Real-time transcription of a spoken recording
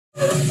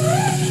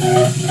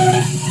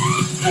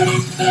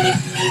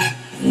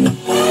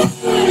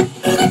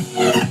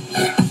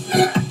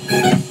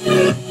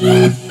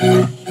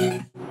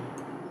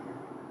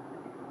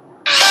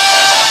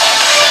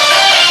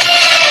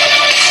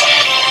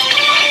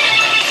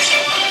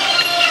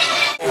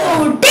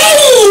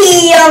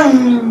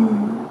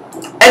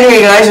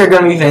Anyway, guys, we're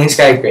gonna be playing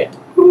SkyGrid.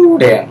 Ooh,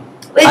 damn!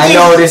 I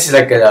know this is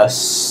like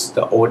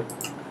the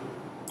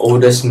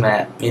oldest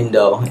map in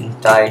the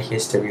entire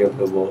history of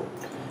the world.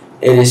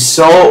 It is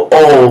so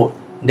old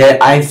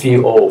that I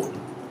feel old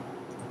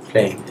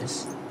playing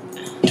this.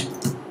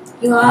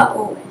 You are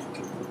old.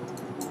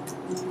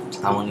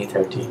 I'm only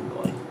 13,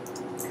 boy.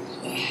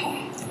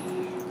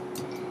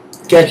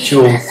 Get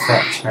your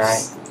facts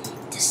right.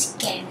 The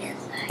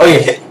scariest life.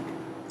 Okay,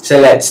 so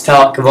let's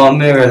talk about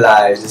mirror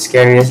lives, the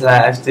scariest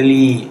lives to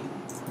lead.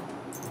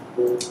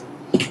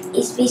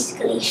 It's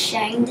basically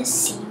sharing the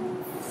same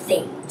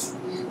fate.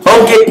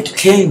 Okay,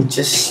 King,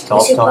 just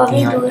stop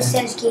talking like that.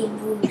 Says game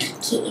rule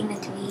Keat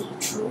inventory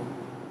true.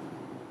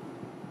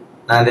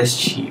 Nah, that's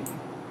cheap.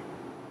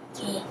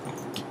 Okay.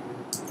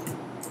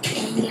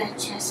 And you got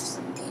chest or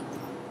something.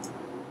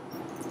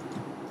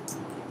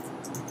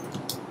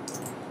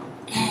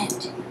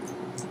 And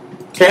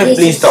can you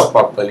please talk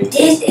properly?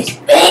 This is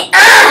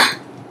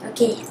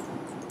okay.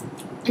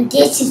 And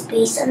this is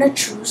based on a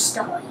true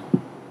story.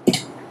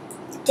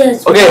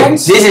 Okay,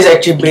 this is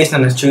actually based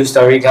on a true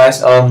story,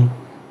 guys.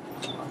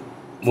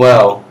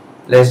 Well,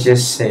 let's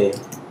just say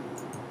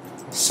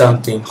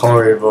something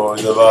horrible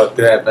is about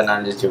to happen.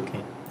 I'm just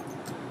joking.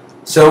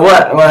 So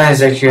what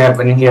is actually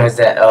happening here is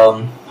that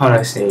how do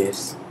I say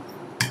this?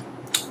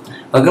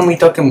 We're gonna be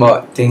talking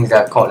about things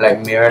that are called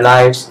like mirror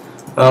lives.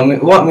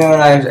 What mirror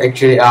lives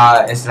actually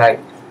are is like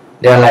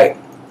they're like,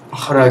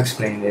 how do I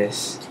explain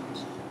this?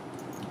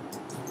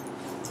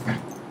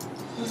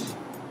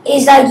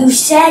 Is that you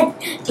said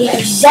the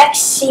exact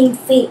same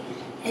fate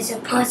as a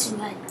person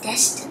you are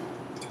destined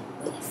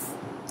with.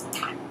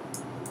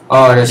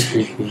 Oh, that's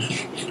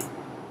creepy.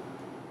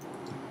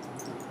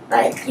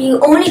 But you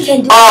only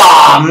can do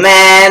that.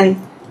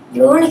 Man!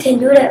 You only can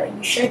do that when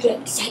you share the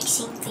exact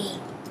same fate.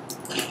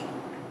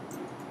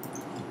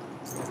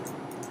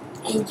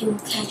 And you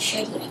can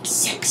share the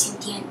exact same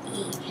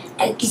DNA,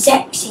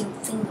 exact same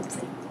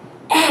fingerprint,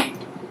 and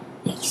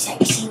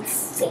exact same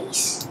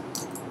face.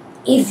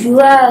 If you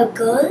are a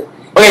girl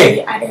and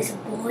the other is a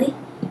boy,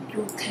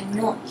 you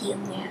cannot be a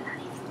mirror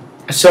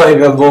life. So if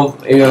you're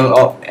both, you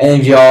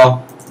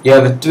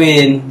have a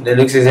twin that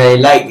looks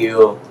exactly like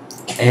you,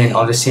 and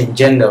on the same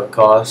gender, of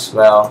course,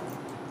 well,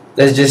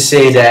 let's just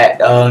say that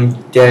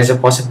there's a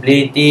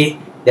possibility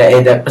that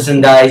if that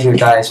person dies, you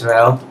die as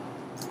well.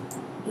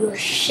 You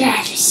share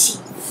the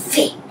same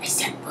fate as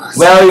that person.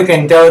 Well, you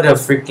can tell the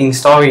freaking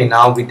story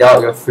now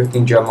without your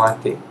freaking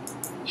dramatic.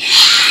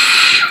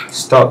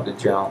 Stop the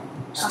drama.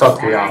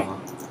 Stop the drama.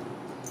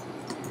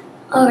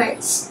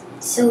 Alright,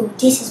 so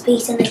this is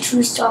based on a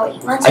true story.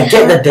 Once I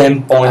get the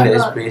damn point that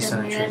it's based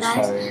on a true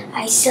story.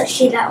 I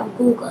searched it out on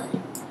Google.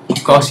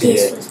 Of course you did.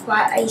 This was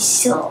what I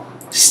saw.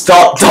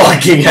 Stop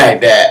talking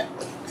like that.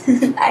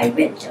 I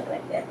will talk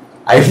like that.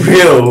 I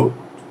will.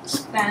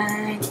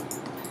 Fine.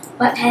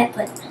 What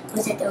happened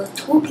was that there were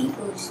two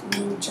people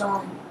named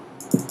John.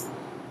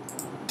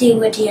 They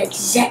were the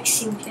exact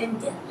same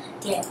gender,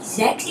 the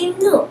exact same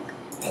look,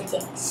 and the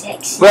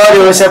exact same. Well,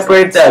 they were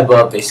separated,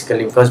 but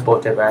basically because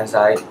both their parents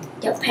died.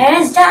 Their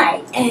parents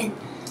died and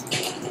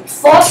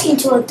forced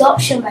into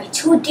adoption by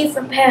two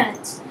different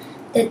parents.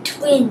 The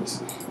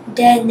twins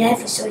then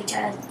never saw each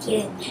other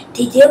again.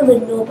 They didn't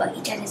even know about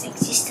each other's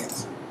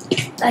existence.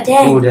 But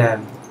then,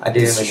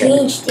 the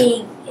strange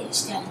thing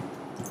is that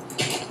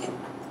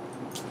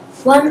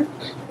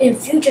in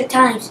future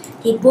times,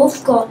 they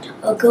both got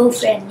a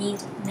girlfriend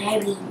named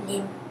Mary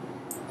Lynn,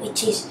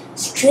 which is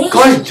strange.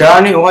 God,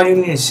 Johnny, what do you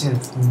mean it's the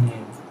full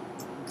name?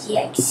 The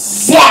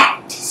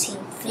exact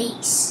same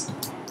face.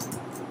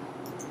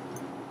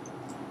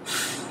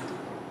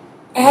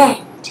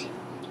 And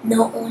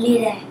not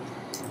only that,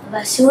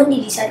 but soon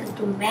they decided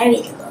to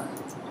marry the girl.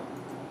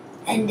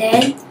 And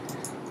then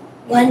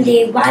one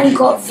day, one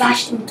got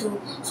rushed into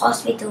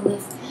hospital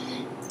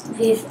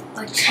with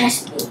a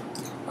chest pain.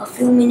 A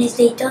few minutes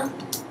later,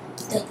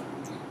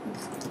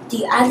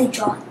 the other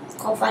John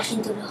got rushed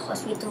into the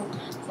hospital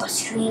for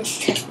strange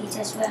chest pains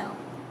as well.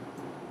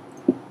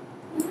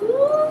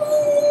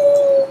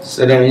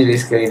 So that means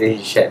basically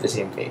they shared the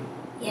same fate.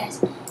 Yes,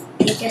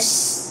 they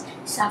just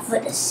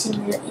suffered a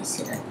similar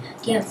incident,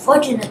 the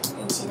unfortunate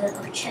incident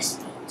of chest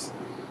pains.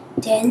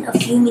 Then a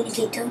few minutes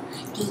later,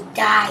 they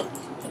died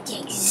at the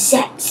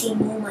exact same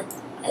moment,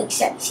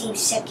 exact same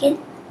second,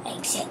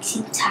 exact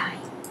same time.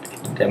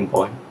 10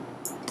 point.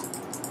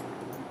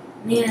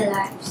 Mirror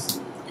lives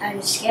are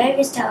the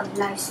scariest type of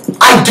lives to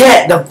live. I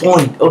get the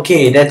point.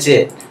 Okay, that's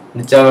it.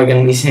 That's all we're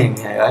gonna be saying,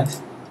 yeah,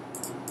 guys.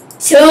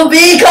 To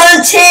be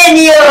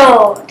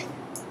continued.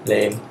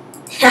 Lame.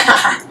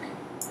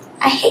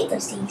 I hate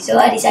those things, so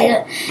I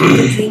decided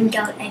to bring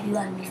down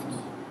everyone with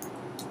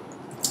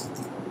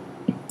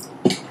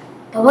me.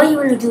 But what you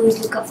want to do is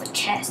look up for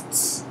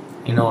chests.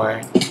 You know,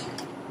 right?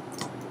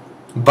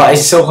 But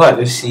it's so hard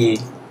to see.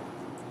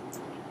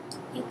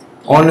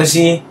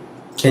 Honestly,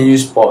 can you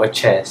spot a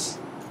chest?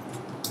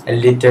 I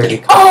literally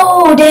can't.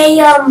 Oh,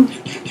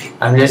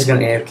 I'm just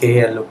gonna AFK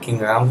here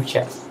looking around for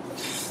chest.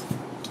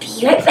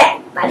 Be right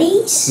back,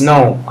 buddies.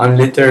 No, I'm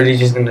literally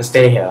just gonna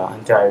stay here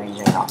until I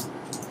regen out.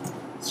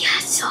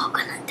 You're so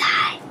gonna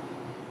die.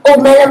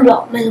 Oh, melon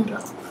block.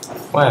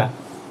 Where?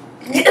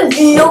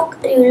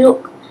 Look. There.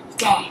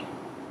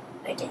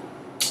 Right there.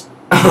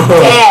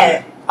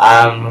 There.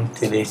 I'm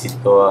too lazy to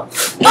go up.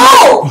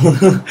 Oh!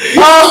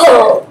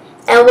 Oh!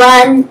 And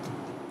one.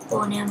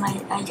 Oh, never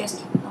mind. I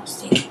just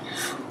lost it.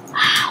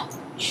 Wow.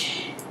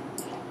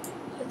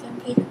 You can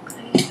be the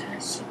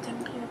greatest. You can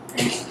be the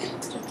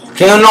best.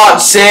 Can you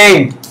not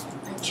sing?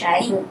 I'm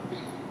trying.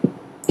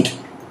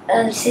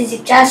 Since you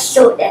just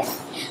showed that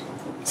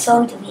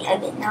song to me, I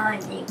mean, now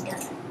I'm being done.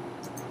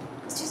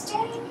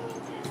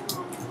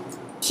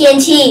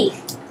 TNT.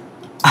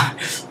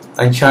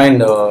 I'm trying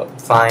to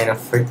find a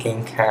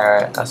freaking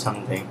carrot or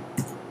something.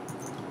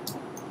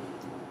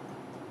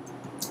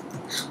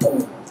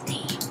 Oh,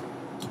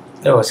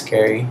 damn. That was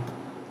scary.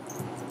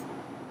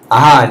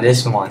 Aha,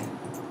 this one.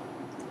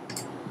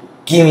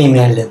 Give me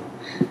melon.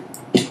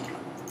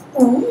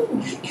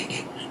 Ooh.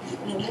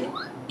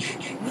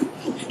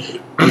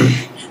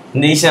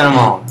 Decent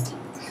amount.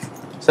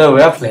 So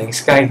we are playing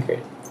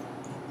SkyGrid.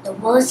 The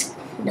worst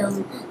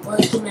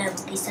game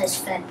ever besides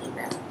Fat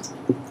People.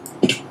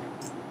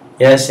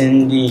 Yes,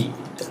 indeed.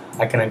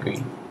 I can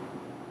agree.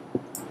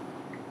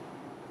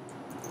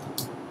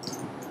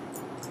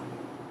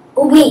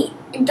 Oh wait,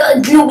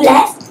 the blue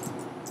left?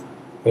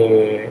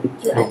 Blue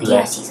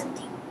I see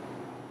something.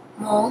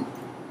 More?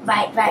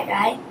 Right.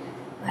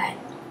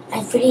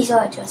 I'm pretty sure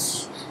I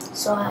just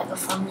saw like a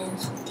thumbnail or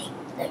something.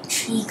 Like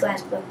 3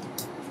 grass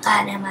blocks.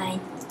 Ah, never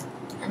mind.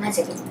 I'm not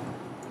even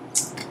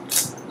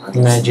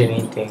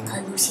imagining things.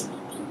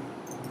 Hallucinating.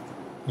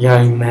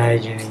 You're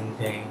imagining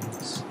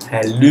things.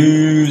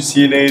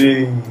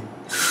 Hallucinating.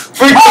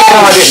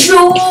 Oh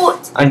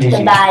shoot! I'm GG.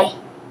 Goodbye.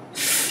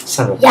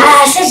 Son of a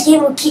Yeah, such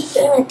game will keep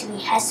going until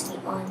it has to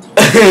be on you.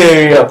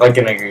 Yep, I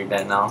can agree with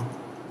that now.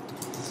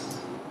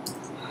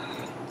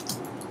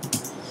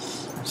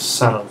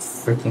 Son of a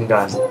freaking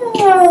gun.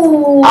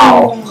 Ooh.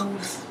 Ow.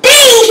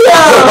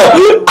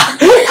 Damn!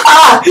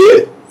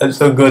 I'm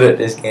so good at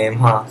this game,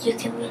 huh? You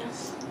can win.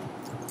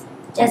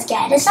 Just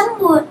gather some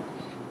wood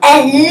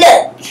and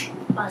look.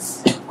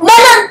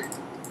 Melon!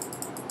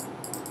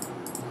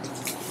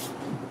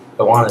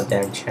 I want a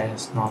damn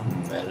chest, not a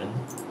melon.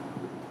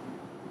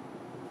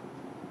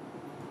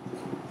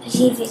 Let's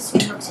see if it's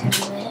looks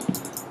everywhere.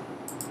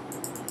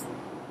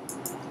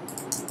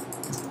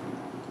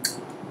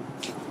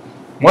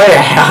 Why the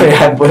hell did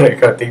I put a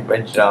cutting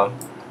bench down?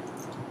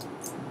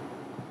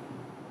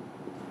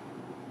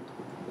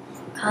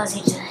 Cause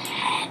it's a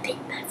habit,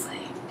 my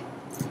friend.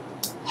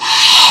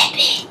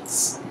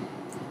 Habits.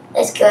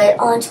 Let's go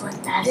on to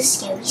another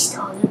scary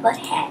story about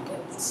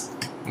habits.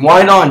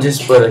 Why not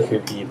just put a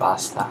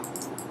creepypasta?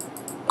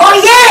 Oh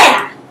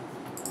yeah!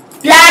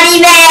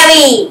 Bloody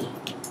Mary!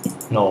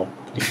 No,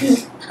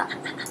 please.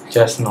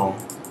 Just no.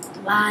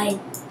 Why?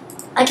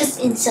 I just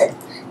insert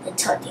the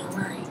thought in your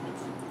mind.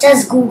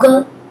 Just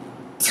Google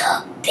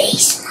the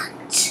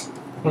basement.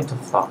 What the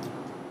fuck?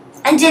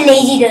 I'm too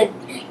lazy to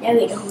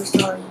narrate the whole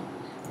story.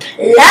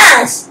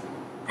 Plus,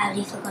 I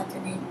already forgot the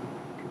name.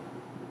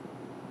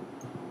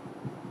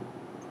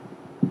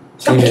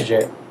 Be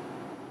legit.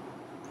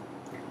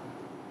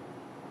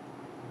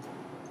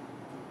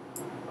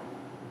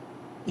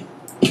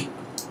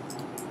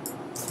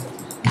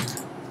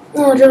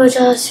 No, there was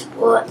just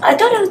what? I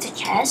thought it was a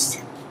chest.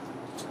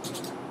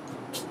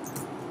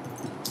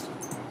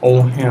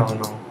 Oh hell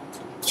no.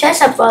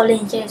 Chests are probably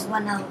just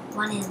one in a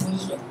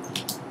million.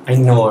 I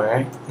know,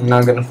 right? I'm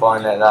not gonna fall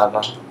in that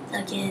lava.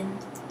 Again.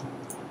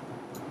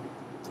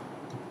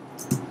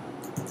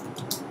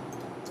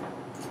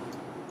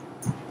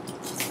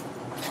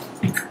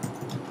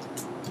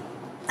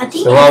 I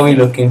think So what are we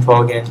looking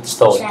for again?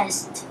 Stone.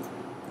 chest.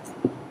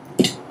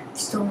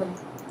 Stone.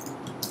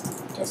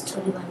 Just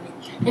 21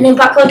 minutes. And then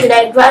back onto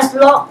that grass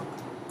block.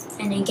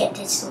 And then get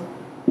this stone.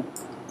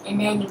 And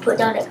then you put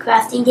down the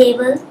crafting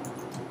table.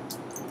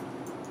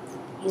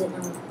 You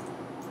know.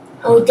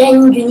 Oh,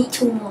 then you need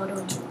 2 more,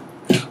 don't you?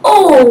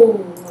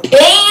 Oh,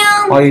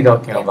 damn! What are you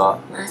talking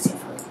about?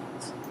 Massive hurt.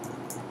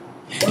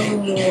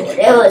 Oh,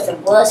 that was the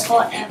worst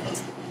hurt ever.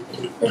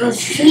 Because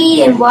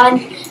 3 and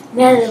 1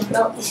 melon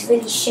block is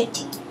really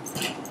shitty.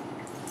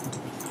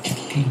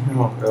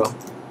 No, bro.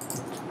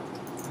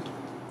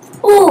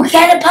 Oh,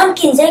 gather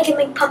pumpkins. I can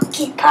make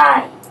pumpkin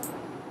pie.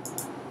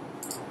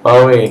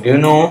 Oh wait, do you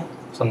know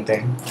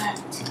something? What?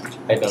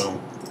 I don't know.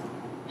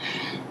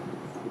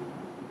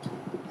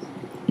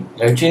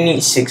 You actually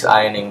need 6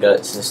 iron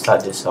ingots to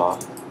start this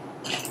off.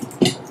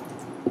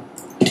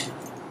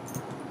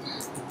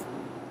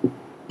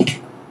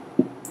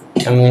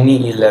 And we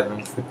need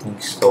 11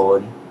 freaking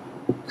stone.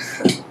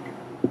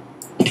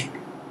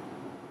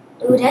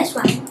 Oh, that's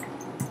one.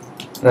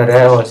 No,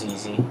 that was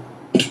easy.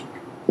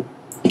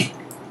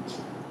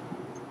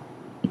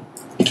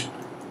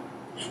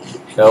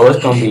 That was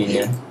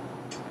convenient.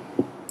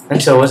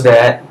 And so was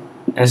that.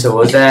 And so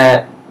was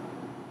that.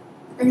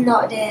 I'm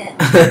not there.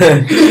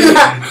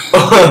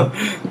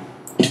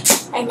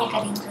 I'm not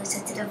getting closer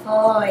to the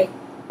void.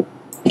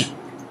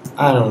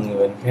 I don't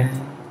even care.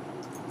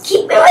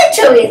 Keep my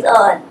inventories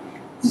on.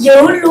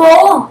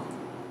 YOLO.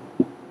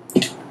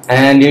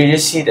 And you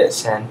just see that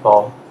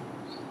sandfall.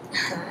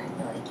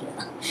 No idea.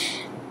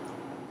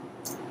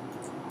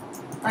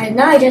 Alright,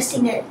 now I just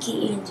think that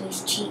Keat into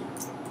his cheek.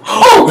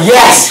 Oh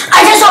yes!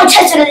 I just saw a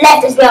chest to the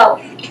left as well.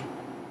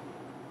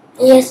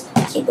 Yes,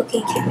 keep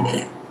looking, keep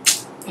looking.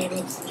 Damn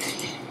it.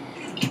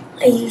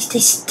 I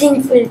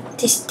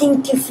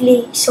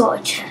distinctively saw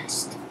a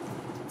chest.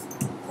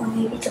 Or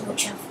maybe double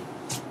chest.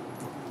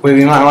 Wait,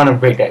 we might want to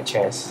break that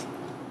chest.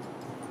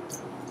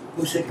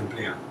 Who's second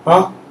player?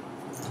 Huh?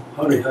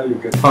 How the hell you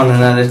get? Found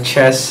another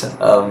chest.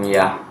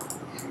 Yeah.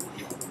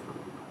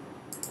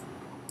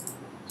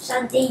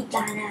 Sunday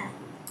Dana.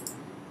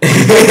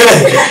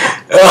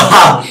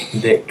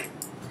 Dick.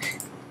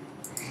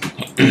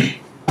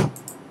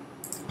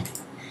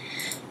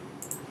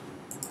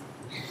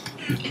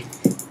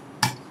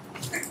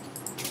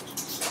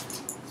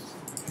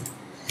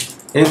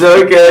 It's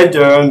okay,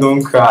 Jerome,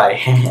 don't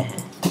cry.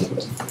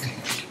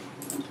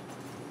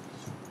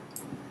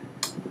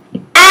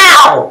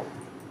 Ow!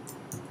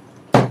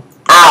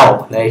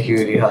 Ow! That's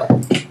really hot.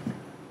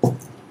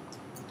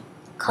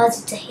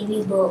 Cause it's a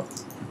heavy bow.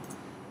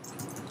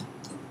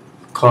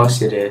 Of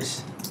course it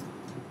is.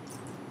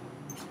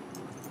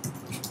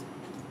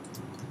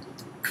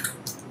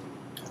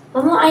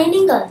 One more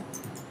ironing gun.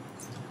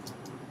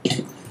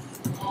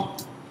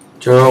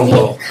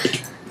 Jerome.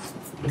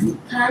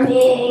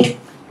 Coming.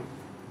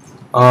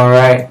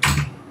 Alright.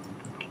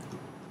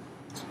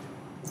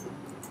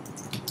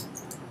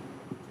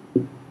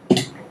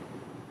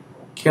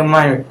 Kill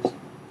my. You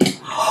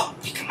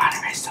can mine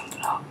erase some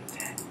block.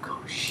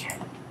 Cool shit.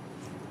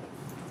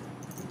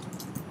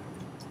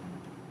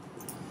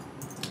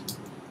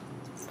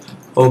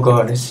 Oh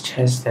god, there's a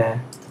chest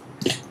there.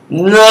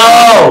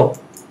 No!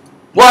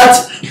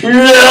 What?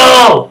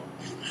 No!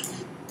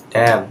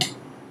 Damn.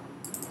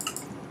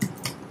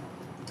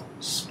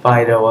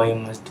 Spider, why you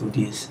must do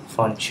this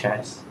fun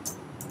chest?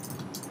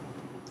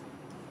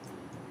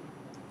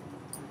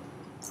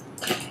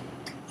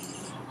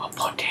 A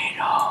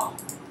potato.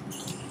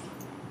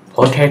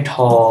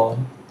 Potato.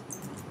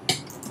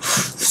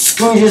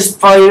 Screw you,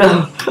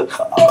 spider.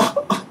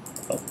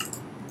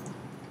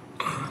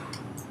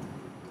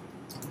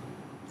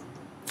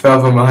 Fell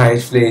from a high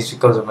place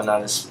because of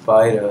another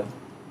spider.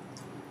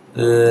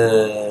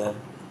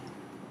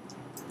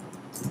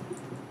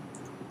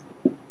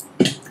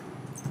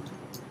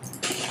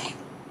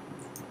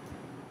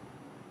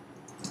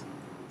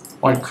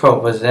 What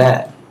crop was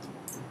that?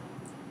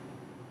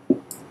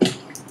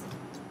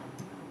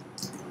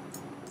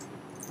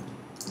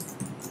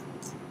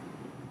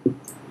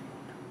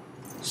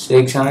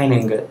 Six iron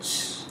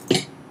ingots.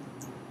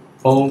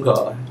 Oh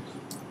god.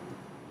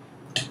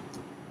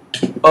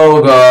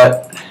 Oh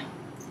god.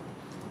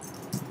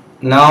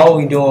 Now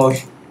we do our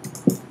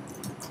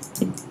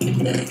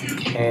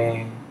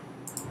okay.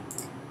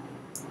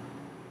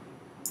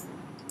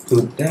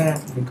 Do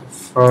that, make a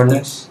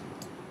furnace.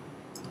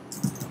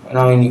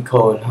 Now we need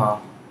coal, huh?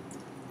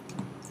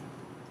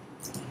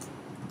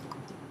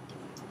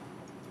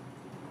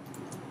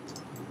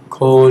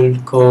 Coal.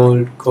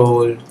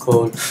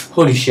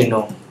 Holy shit,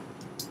 no.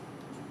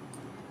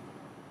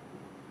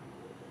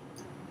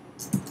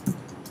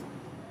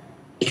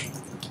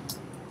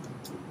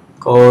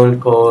 Coal.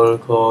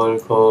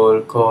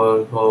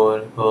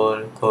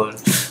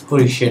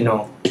 Holy shit,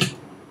 no.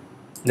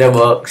 That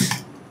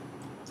works.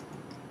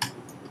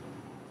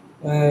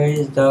 Where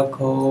is the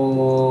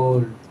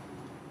coal?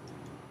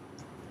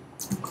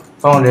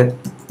 Found it.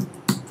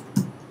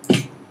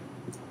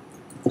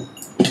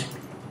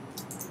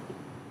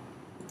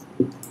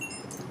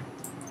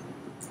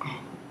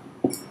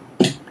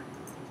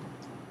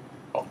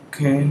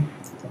 Okay.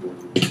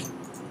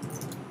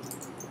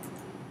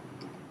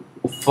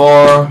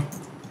 4.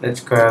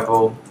 Let's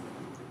gravel.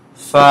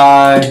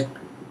 5,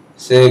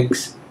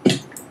 6.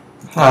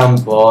 I'm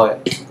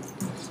bored.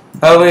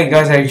 Oh wait,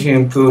 guys, I actually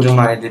improved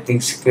my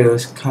editing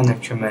skills kind of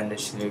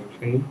tremendously,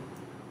 actually.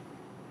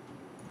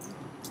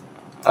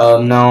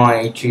 Now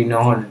I actually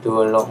know how to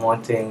do a lot more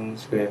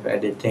things with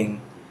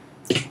editing.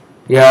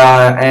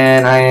 Yeah,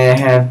 and I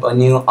have a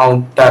new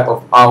type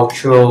of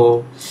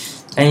outro,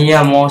 and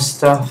yeah, more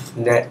stuff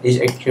that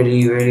is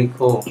actually really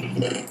cool.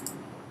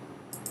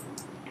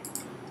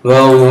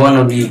 Well,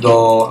 we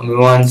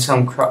want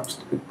some crops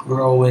to be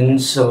growing,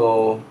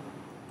 so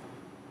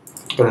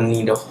gonna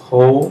need a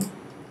hole.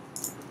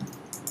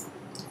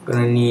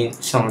 Gonna need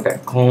some of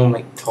that coal,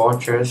 make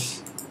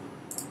torches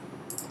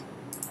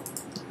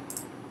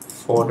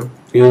for the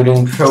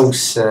building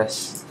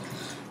process.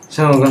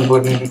 So we're gonna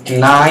put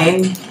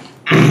 9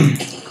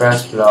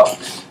 grass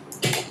blocks.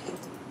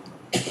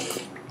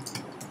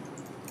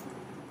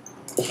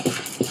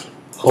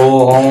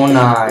 Hole all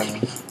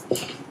 9.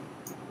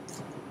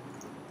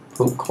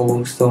 Put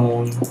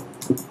cobblestone.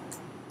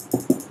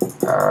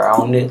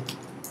 around it.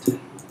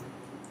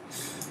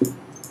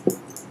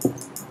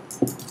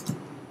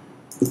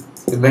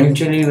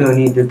 Eventually we'll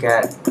need to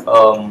get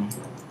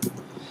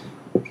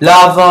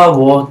lava,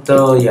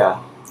 water,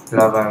 yeah,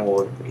 lava and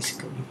water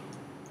basically.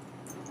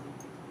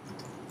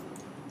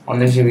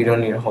 Honestly, we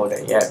don't need to hold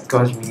it yet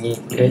because we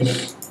need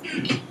this.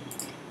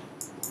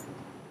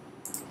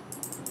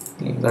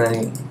 We're gonna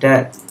need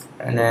that,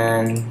 and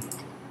then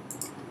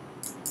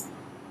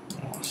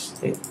more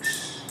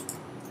sticks.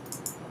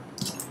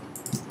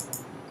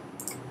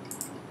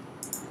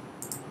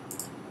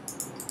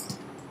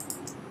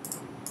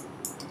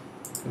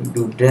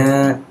 Do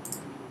that.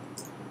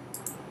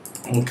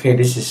 Okay,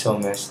 this is so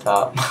messed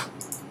up.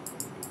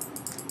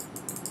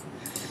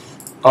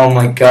 Oh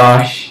my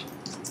gosh.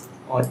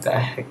 What the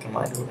heck am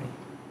I doing?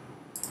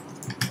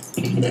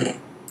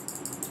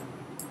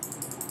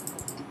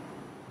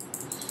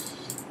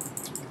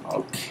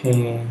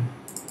 Okay.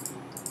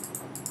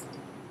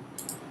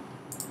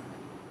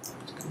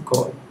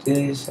 Got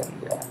this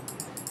and that.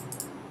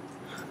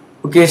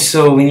 Okay,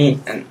 so we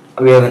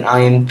have an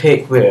iron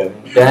pick, we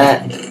have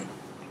that.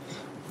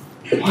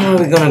 What are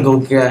we gonna go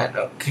get?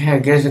 Okay, I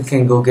guess we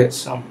can go get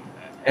some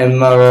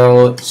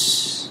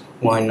emeralds.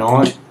 Why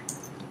not?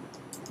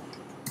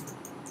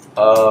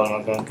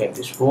 I'm gonna get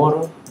this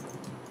water.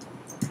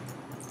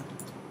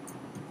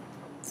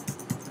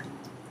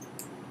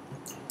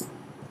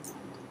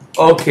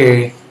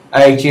 Okay,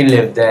 I actually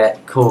lived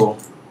that. Cool.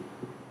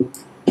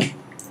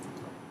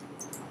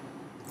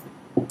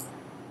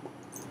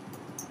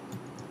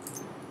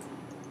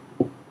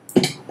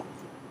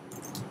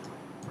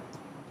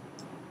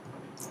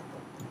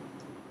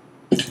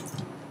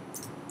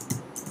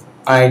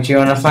 Alright, you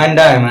wanna find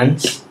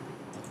diamonds?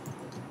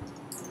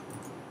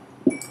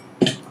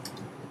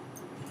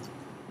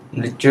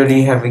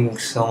 Literally having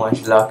so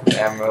much luck with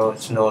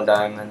emeralds, no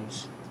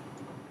diamonds.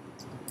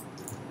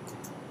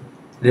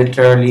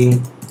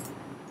 Literally.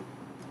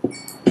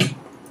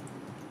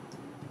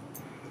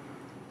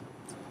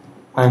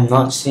 I'm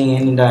not seeing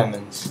any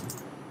diamonds.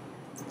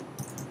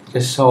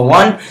 Just saw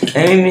one,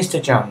 and we missed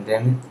a jump,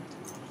 damn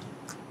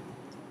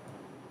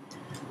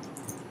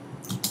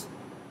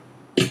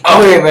it. Oh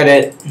wait, but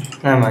it.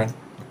 Never mind.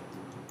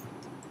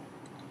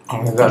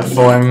 Oh, we got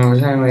 4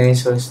 emeralds anyway,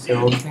 so it's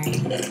still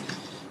okay.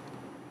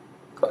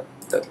 Got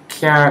the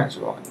carrots,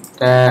 we want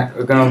that.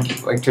 We're gonna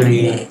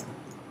actually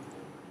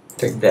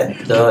take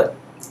that dirt,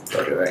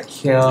 put it right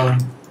here.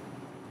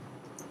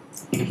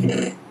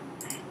 We're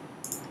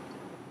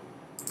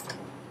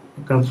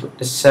gonna put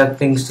the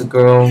saplings to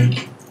grow.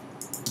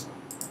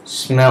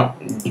 Smelt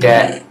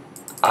that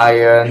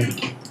iron.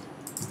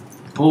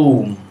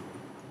 Boom.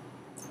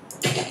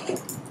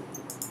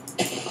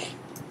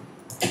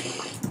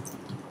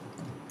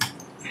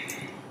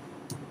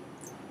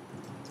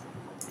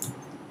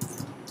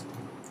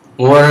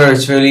 Water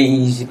is really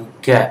easy to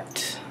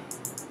get.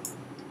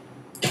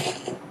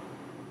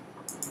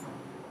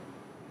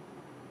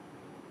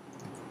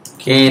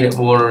 Okay,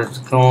 the water is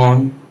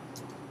gone.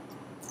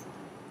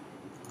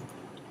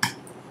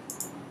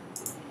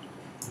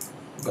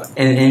 Got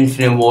an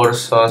infinite water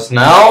source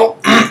now.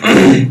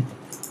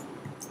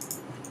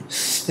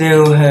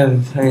 Still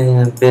have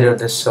a bit of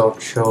the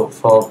soak show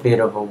for a bit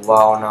of a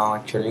while now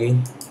actually.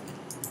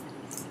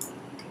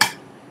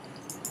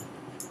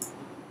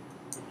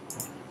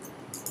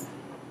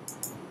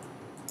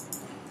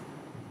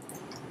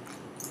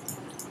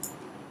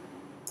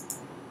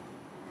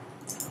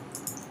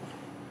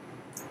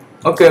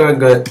 Okay, we're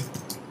good.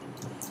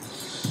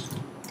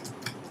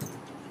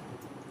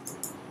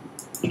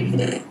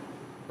 I'm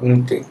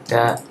gonna take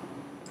that.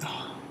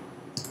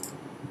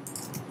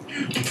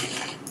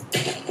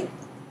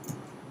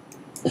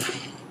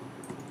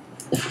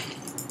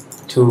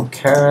 Two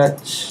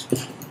carrots,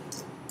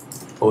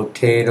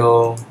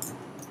 potato,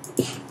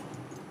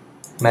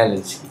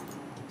 melon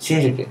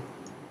seeds again.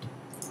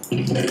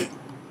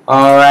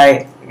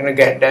 Alright, I'm gonna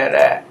get that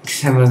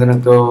axe and we're gonna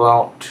go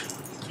out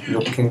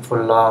looking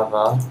for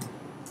lava.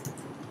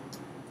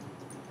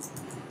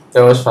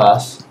 That was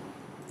fast.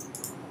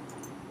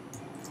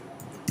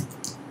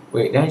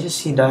 Wait, did I just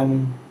see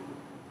diamond?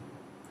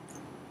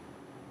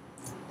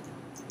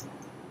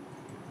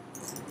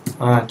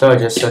 Oh, I thought I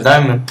just saw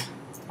diamond.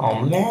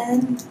 Oh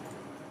man.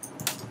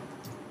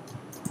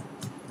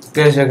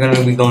 Guys are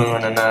gonna be going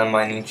on another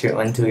mining trip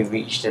until we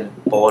reach the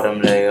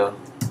bottom layer.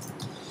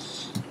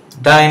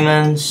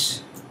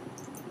 Diamonds.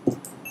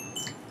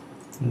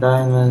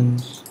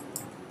 Diamonds.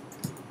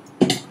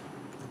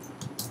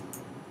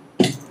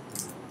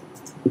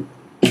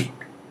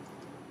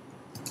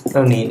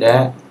 Don't need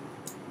that.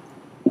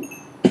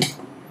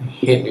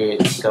 Hit the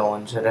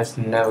redstone, so that's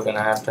never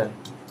gonna happen.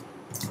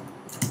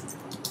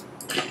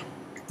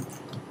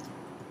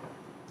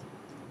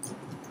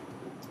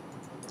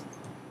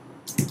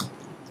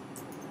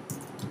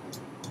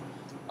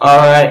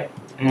 Alright,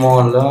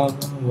 more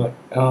lava. What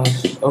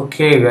else?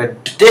 Okay, we're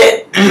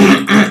dead.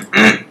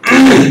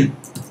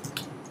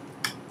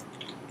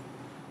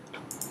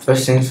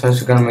 First things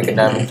first, we're gonna make a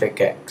diamond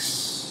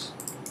pickaxe.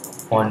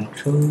 1,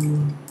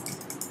 2.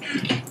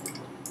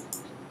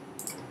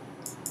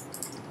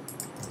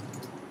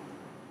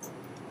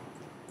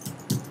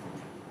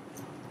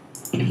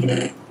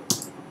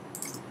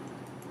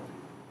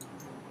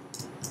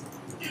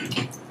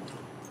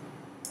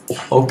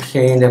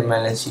 Okay, the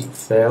melon seed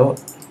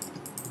failed.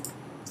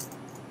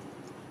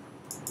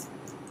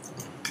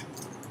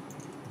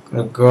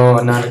 Gonna grow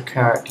another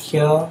carrot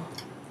here.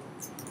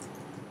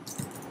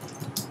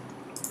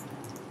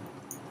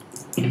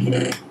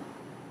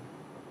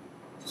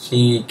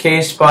 See,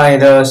 cave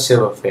spider,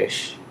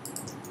 silverfish.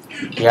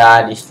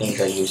 Yeah, these things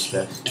are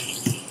useless.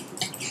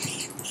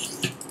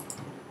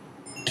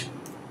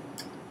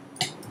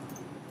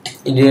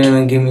 It didn't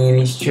even give me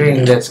any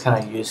string, that's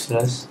kinda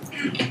useless.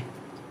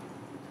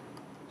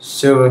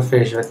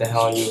 Silverfish, what the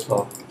hell are you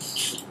for?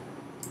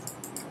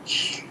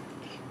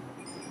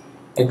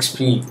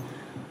 XP.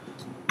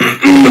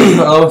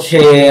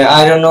 Okay,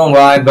 I don't know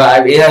why,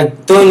 but I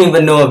don't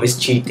even know if it's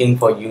cheating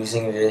for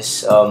using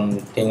this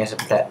thing as a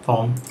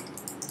platform.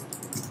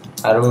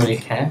 I don't really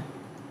care.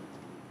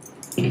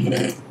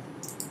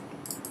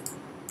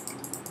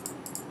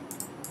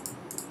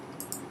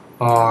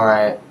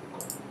 Alright.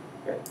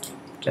 Keep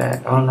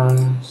that on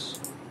us.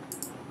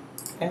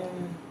 Okay.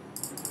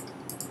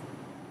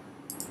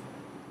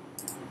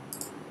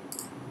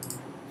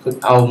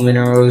 Put our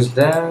minerals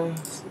there.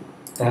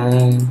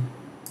 Then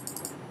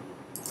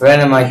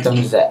random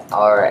items there.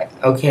 Alright.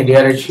 Okay, the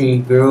other tree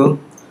grew.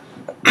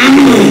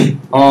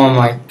 Oh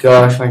my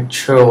gosh, my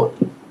throat.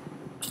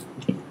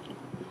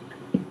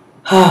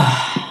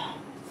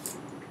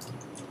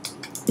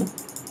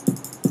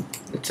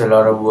 It's a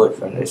lot of wood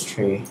from this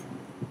tree.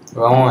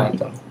 Wrong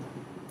item.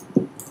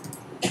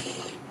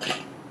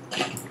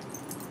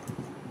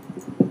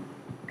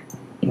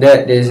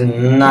 That is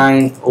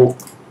 9 oak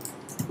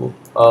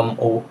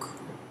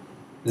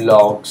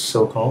logs,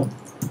 so called.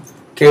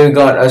 Okay, we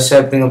got a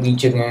sapling of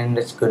each again,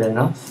 that's good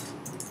enough.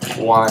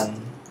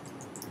 1,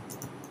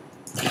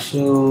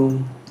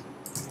 2,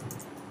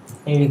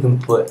 maybe you can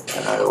put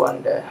another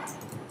one there.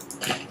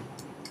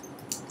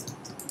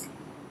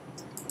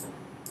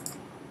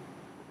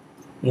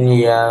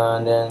 Yeah,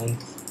 and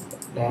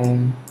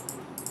then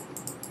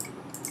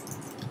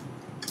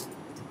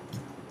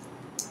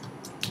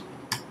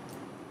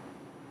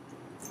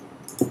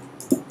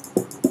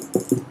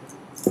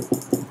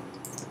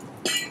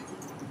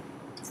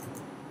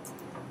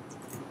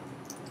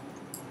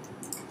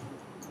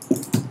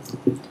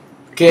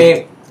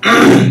okay,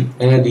 I'm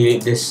gonna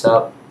delete this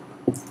up.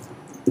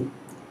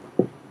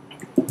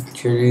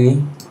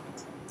 Actually,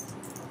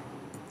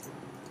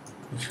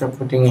 try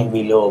putting it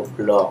below a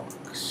block.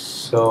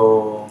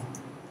 So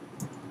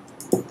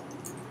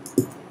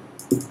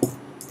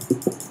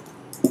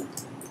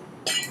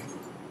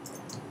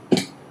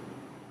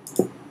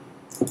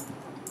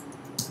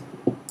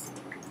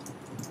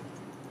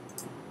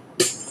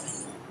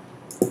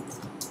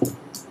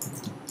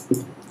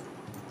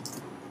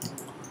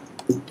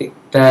take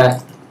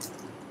that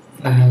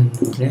and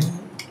do that.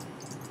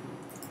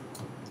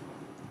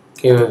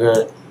 Okay, we're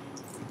good.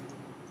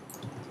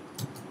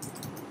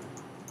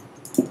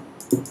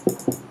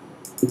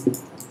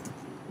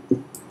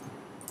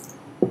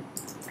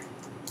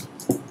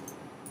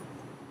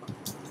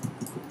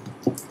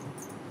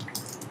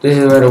 This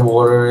is where the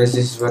water is,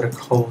 this is where the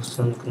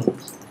cobblestone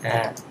comes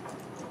at.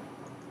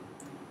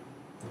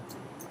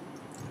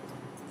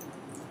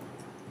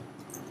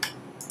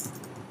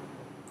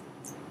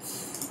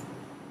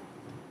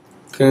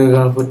 Okay, we're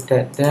gonna put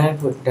that there,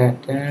 put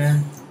that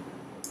there.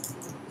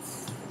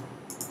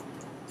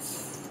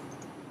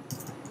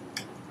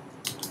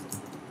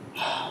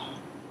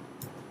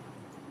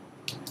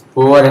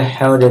 Where the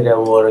hell did that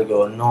water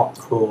go? Not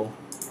cool.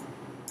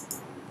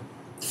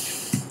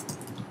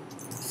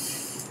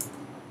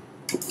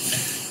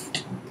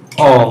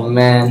 Oh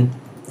man.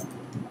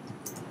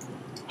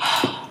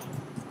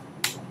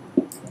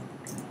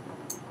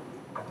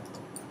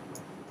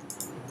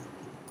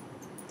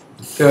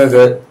 Good,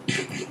 good.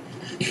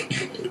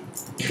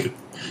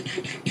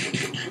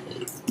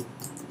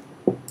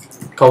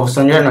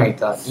 Cobblestone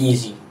generator,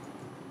 easy.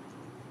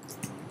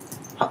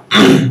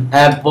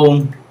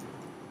 Apple.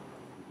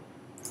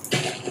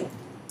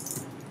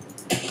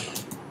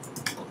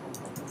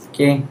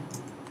 Okay,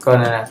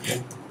 got an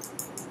apple.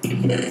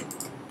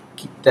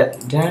 Keep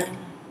that there.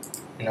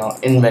 You know,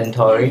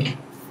 inventory.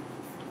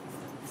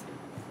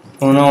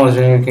 Who knows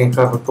when you can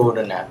craft a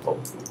golden apple.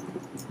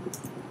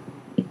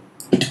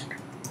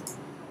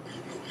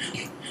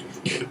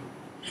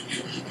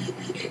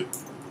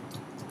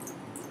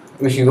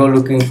 We should go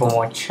looking for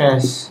more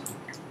chests.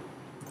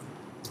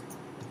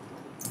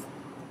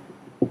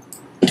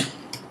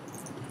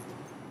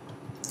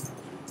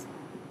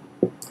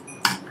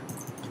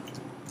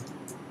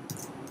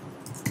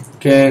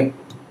 Okay.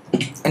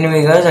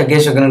 Anyway guys, I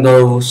guess we're gonna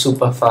go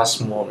super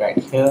fast mode right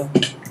here.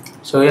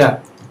 So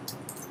yeah.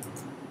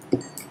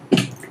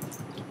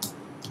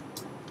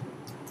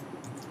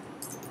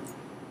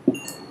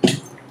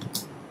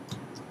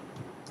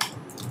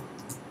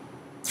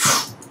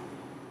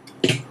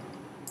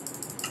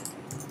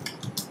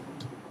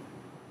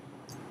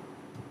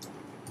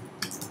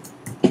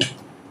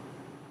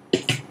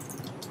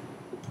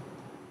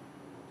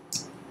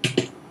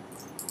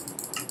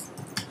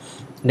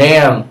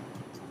 Damn.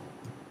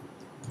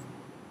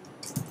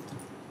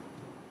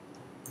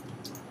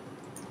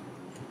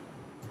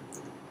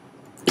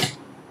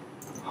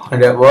 Oh,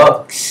 that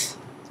works.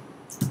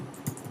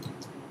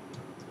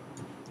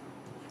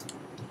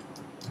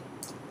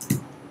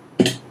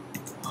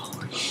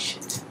 Oh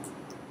shit.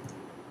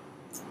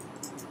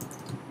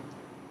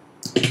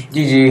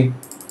 GG.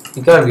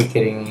 You gotta be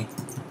kidding me.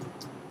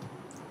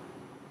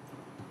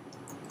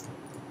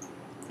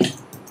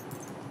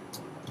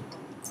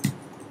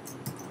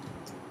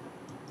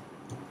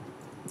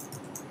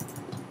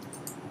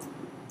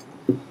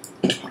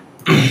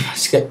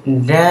 Let's get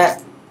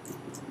that.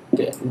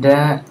 Get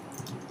that.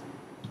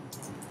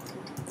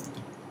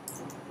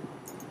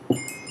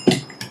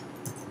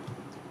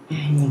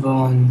 Move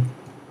on.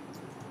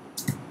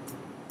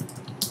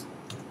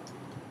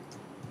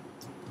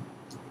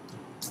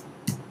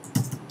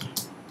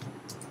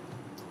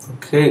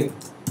 Okay.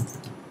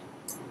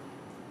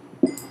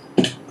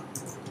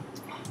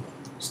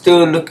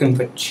 Still looking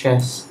for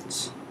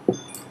chests.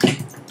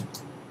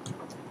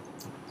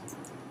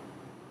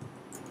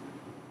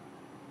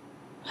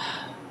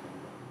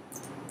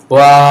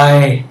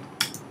 Why?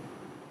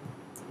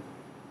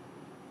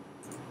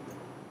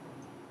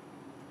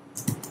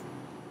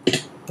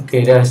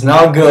 Okay, that's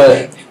not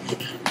good.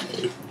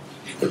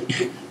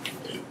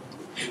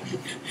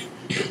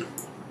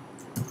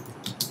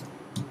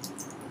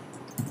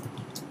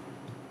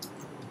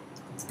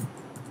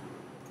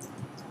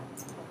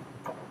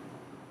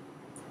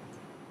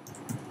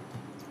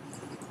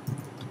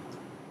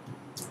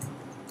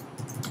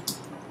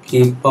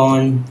 Keep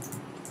on.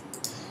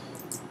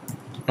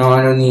 No,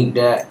 I don't need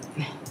that.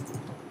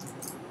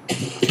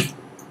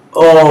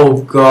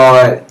 Oh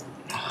god.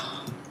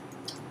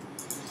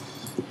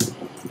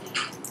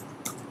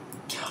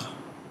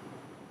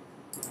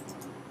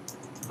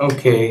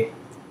 Okay.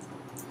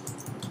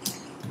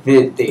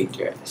 Bit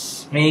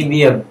dangerous.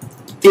 Maybe a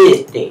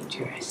bit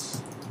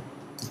dangerous.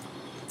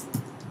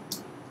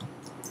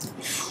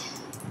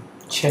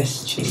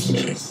 Chest.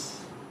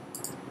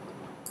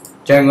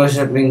 Jungle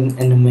shopping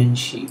and the main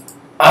sheep.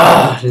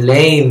 Ah,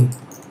 lame.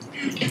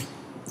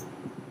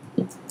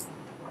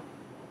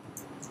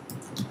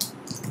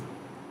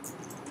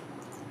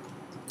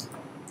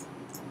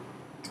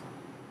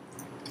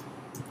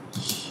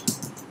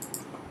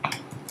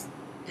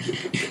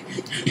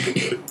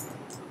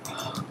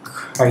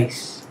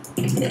 Christ.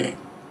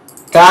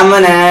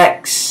 Diamond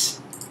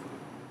axe.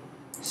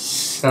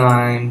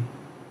 Slime.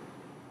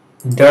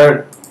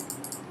 Dirt.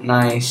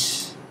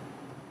 Nice.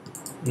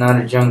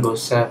 Not a jungle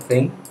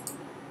sapling.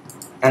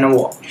 And a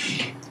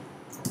wash.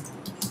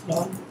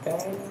 Not bad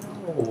at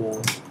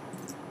all.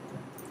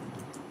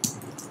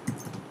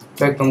 In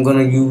fact, I'm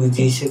gonna use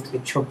these to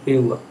chop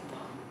you up.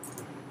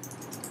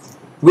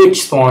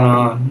 Witch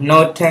spawner.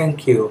 No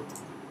thank you.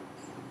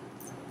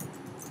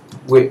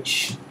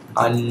 Witch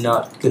are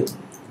not good.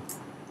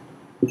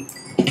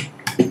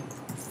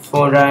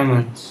 4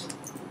 diamonds.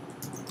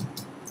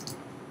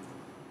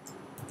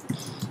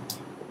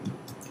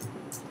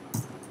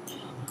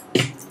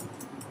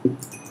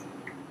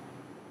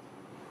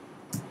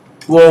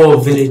 Whoa,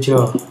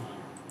 villager.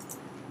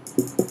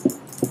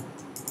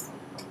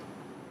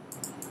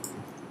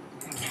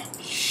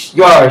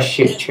 You're a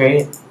shit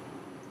trade.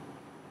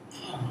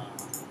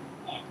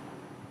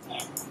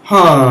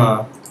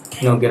 Huh.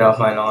 No, get off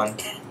my lawn.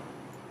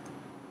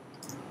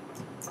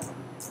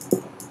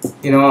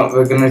 You know what,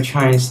 we're gonna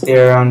try and stay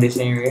around this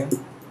area.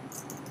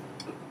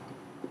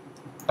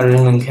 I don't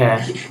even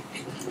care.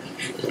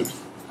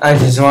 I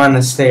just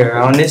wanna stay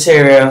around this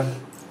area.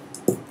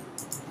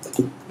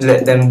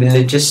 Let them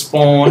villagers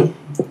spawn.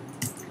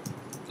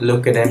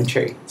 Look at them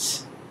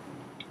traits.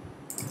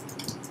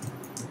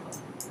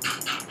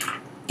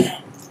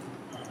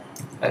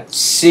 Let's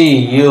see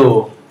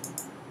you.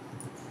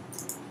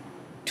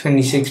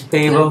 26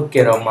 paper,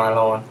 get on my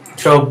lawn.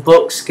 12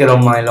 books, get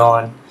on my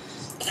lawn.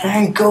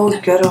 And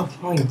gold, get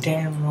off my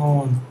damn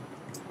lawn.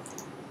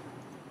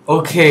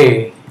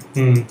 Okay.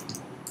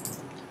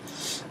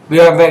 We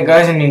are back,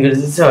 guys, and you go to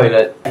the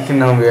toilet. I think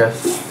now we have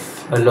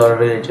a lot of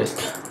villagers.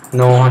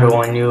 No, I don't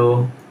want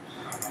you.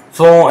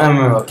 4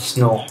 emeralds.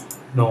 No.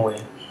 No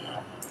way.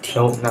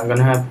 Nope, not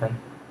gonna happen.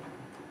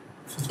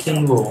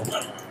 15 gold.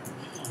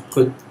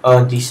 Good,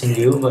 decent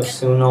deal, but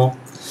still no.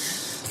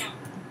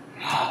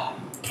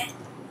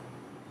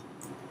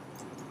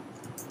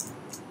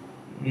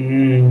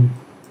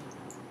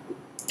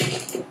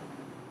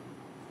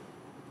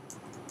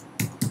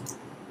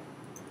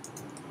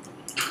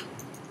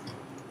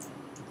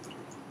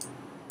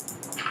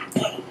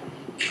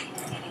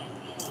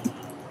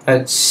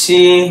 Let's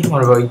see,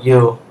 what about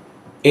you?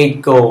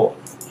 8 gold.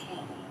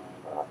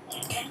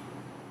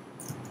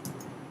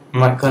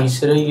 Might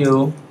consider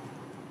you.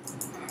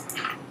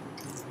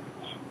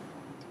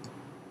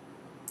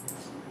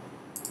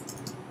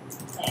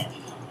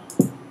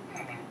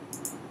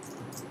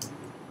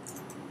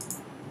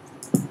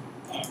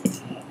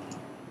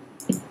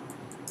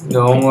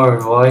 Don't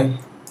worry, boy.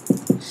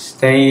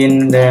 Stay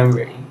in the damn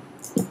ring.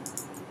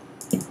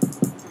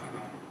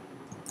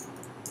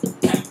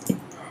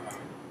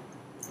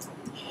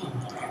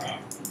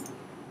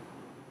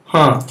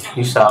 Huh,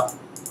 you suck.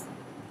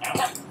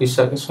 You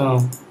suck as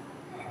well.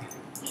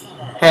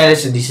 Hey,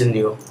 that's a decent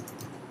deal.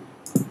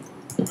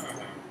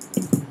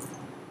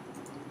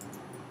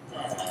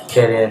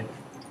 Get in.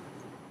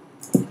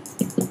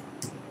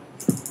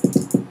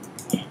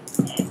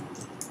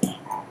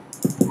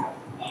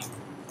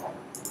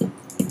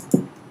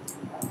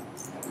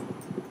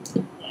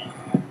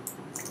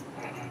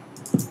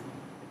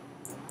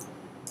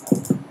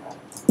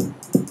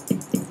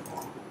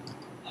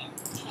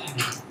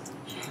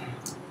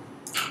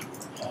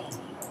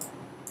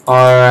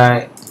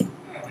 Alright.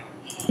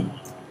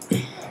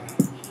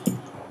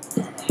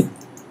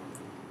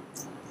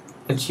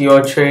 It's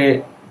your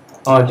trade.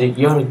 Oh,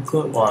 you're a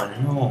good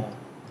one. No.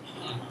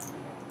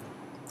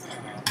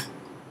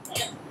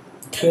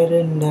 Get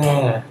in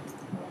there.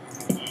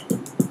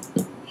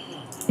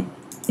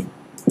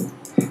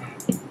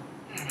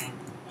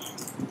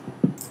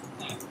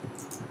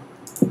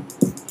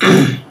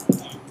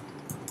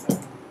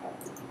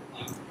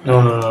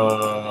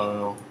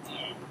 No.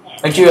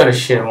 Like you got a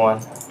shit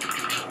one.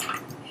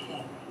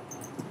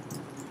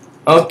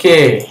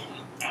 Okay.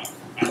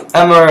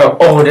 Emerald.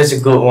 Oh, that's a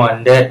good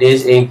one. That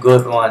is a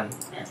good one.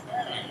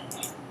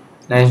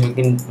 Nice, we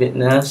can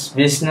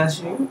business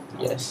view?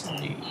 Yes,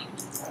 indeed.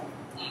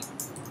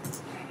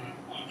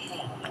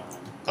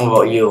 How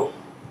about you?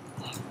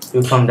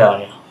 You come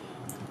down here.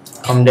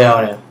 Come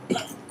down here.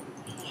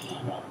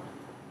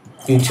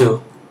 You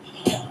too.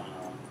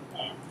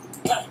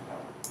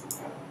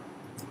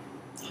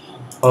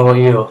 How about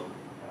you?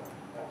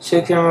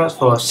 6 cameras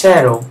for a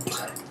saddle?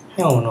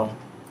 Hell no.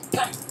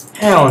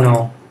 Hell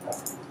no.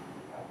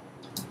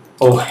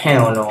 Oh,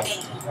 hell no.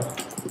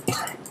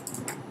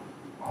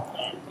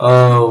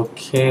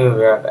 Okay, we'll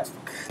be right back.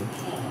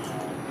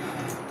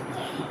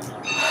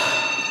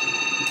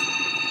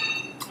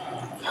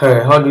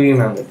 Hey, how do you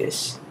remember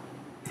this?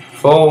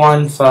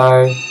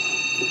 415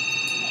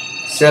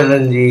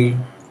 70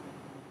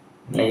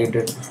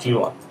 negative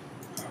 51.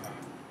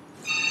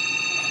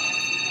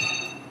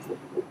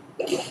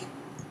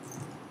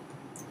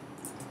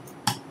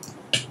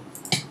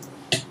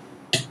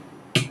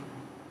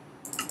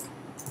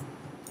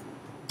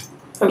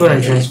 I'm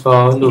gonna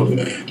transfer loop.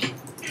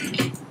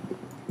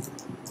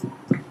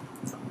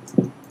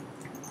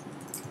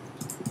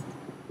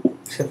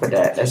 Except for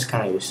that, that's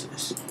kind of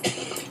useless.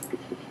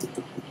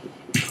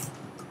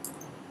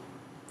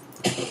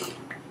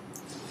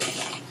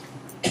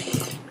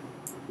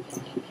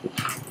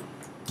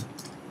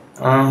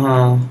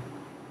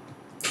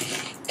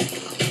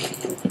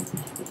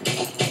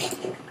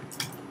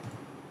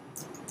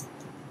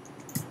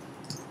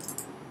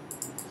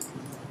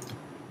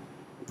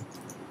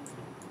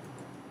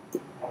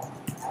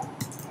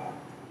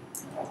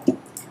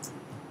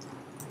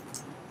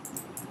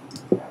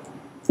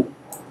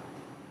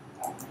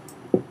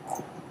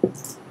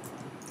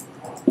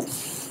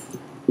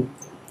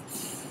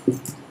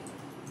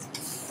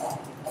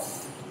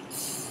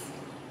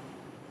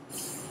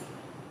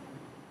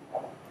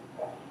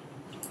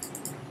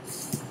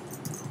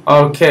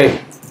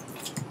 Okay,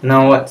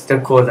 now what's the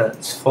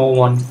coordinates?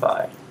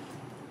 415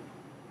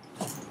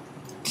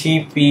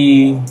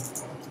 TP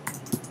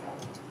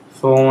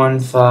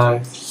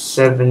 415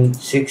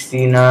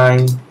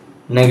 769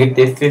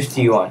 negative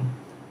 51.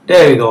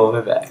 There we go,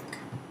 we're back.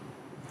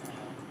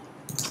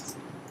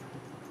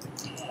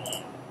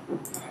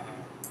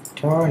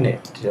 Darn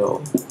it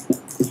though.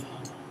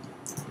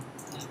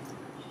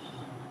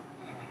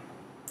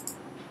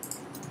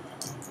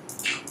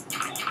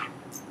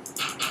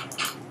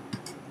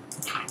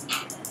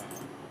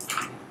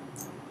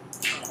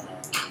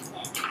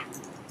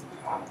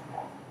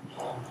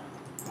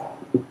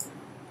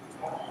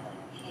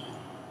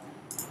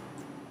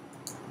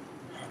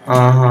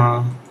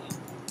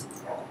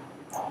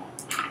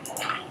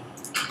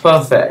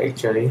 Perfect,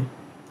 actually.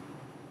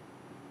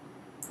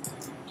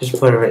 Just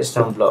put a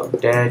redstone block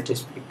there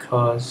just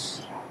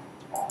because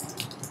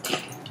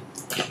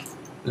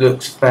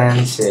looks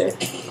fancy.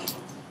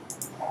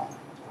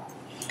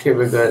 Okay,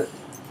 we're good.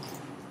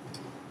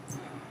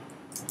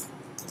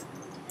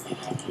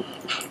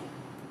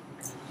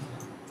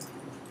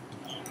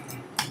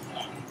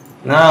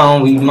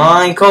 Now we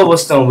mine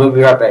cobblestone. We'll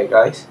be right back,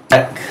 guys.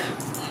 Back.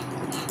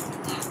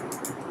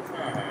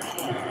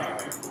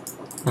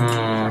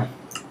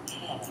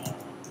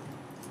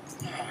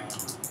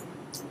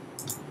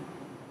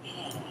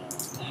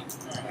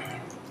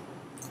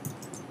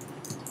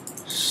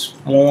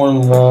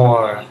 Spawn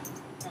more.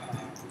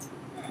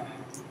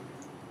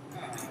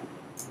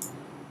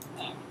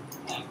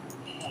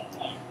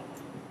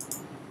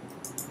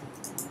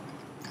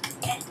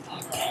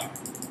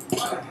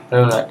 I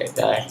don't like that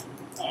guy.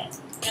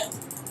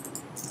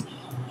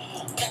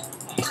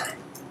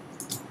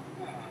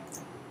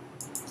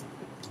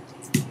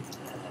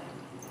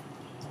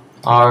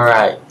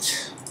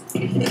 Alright.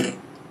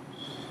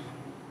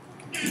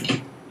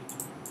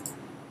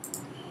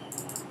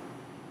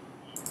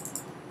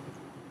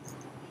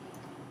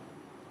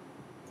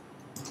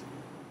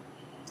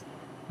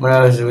 What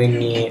else do we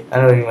need?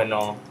 I don't even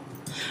know.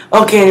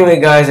 Okay, anyway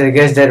guys, I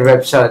guess that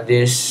wraps up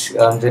this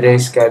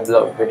today's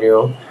Skyblock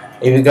video.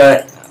 If you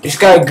got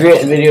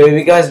SkyGrid video, if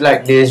you guys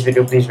like this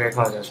video, please rate,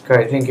 comment,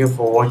 subscribe. Thank you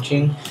for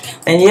watching,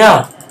 and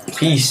yeah,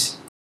 peace.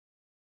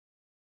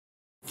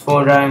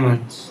 4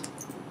 diamonds.